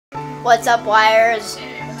What's up, wires?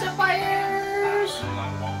 What's up, wires?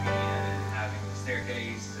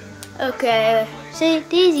 Okay. Say,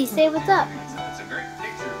 Daisy, say what's up.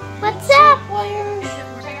 What's up, wires?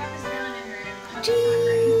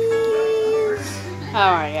 Jeez. Oh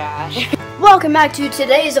my gosh. Welcome back to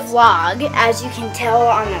today's vlog. As you can tell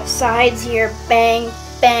on the sides here, bang,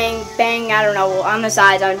 bang, bang. I don't know, on the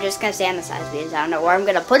sides. I'm just going to say on the sides because I don't know where I'm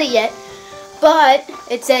going to put it yet. But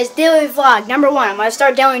it says daily vlog. Number 1, I'm going to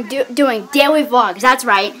start doing daily vlogs. That's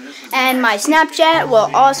right. And my Snapchat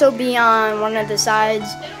will also be on one of the sides,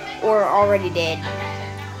 or already did.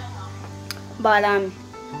 But,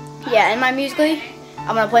 yeah, and my Musical.ly.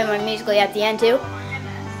 I'm going to play my Musical.ly at the end, too.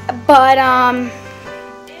 But,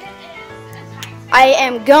 I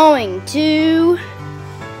am going to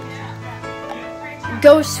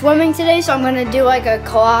go swimming today, so I'm going to do like a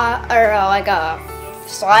like a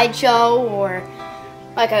slideshow or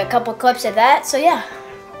like a couple clips of that. So yeah,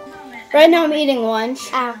 right now I'm eating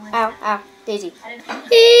lunch. Ow, ow, ow, Daisy.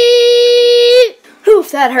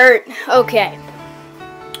 Oof, that hurt. Okay,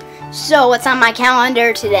 so what's on my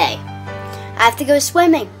calendar today? I have to go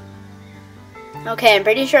swimming. Okay, I'm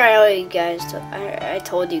pretty sure I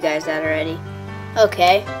told you guys that already.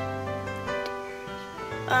 Okay.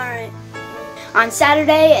 Alright. On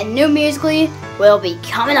Saturday, a new Musical.ly will be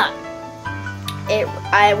coming up.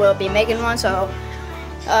 I will be making one, so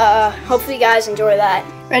hopefully you guys enjoy that.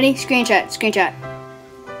 Ready? Screenshot, screenshot.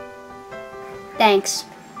 Thanks.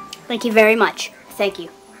 Thank you very much. Thank you.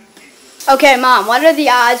 Okay, Mom, what are the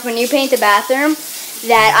odds when you paint the bathroom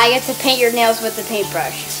that I get to paint your nails with the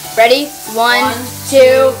paintbrush? Ready? 1,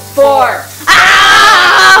 2, 4.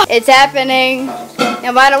 Ah! It's happening.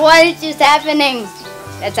 No matter what, it's just happening.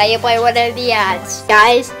 That's how you play What Are the Odds.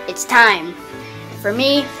 Guys, it's time for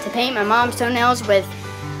me to paint my mom's toenails with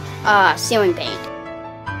ceiling paint.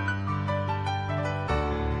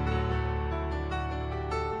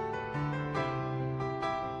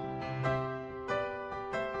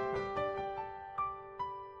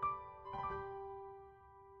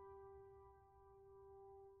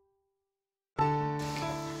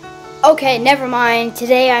 Okay, never mind.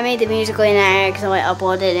 Today I made the Musical.ly and I accidentally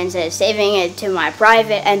uploaded it instead of saving it to my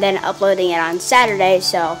private and then uploading it on Saturday.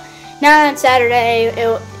 So now on Saturday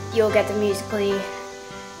you'll get the Musical.ly.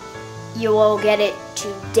 You will get it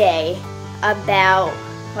today, about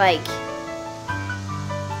like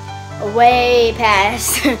way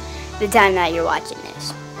past the time that you're watching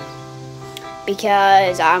this,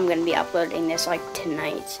 because I'm gonna be uploading this like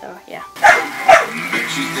tonight. So yeah.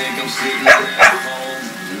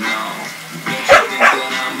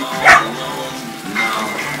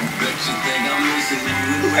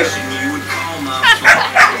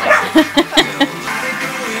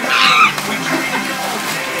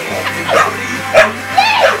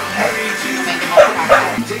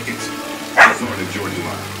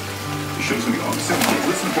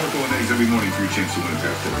 Every morning for your chance to win a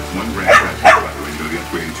pair of tickets. One grand prize, by the way, is going to be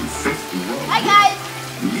upgraded to 5th row. Hi guys!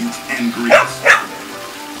 Meet and greets.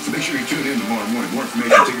 So make sure you tune in tomorrow morning. More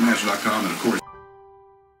information at Ticketmaster.com, and of course,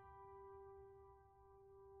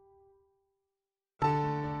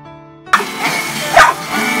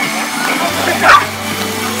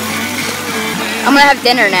 I'm gonna have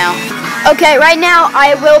dinner now. Okay, right now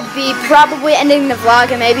I will be probably ending the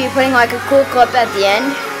vlog and maybe putting like a cool clip at the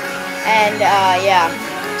end. And yeah.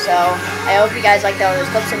 So, I hope you guys liked all those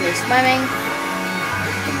clips of me swimming.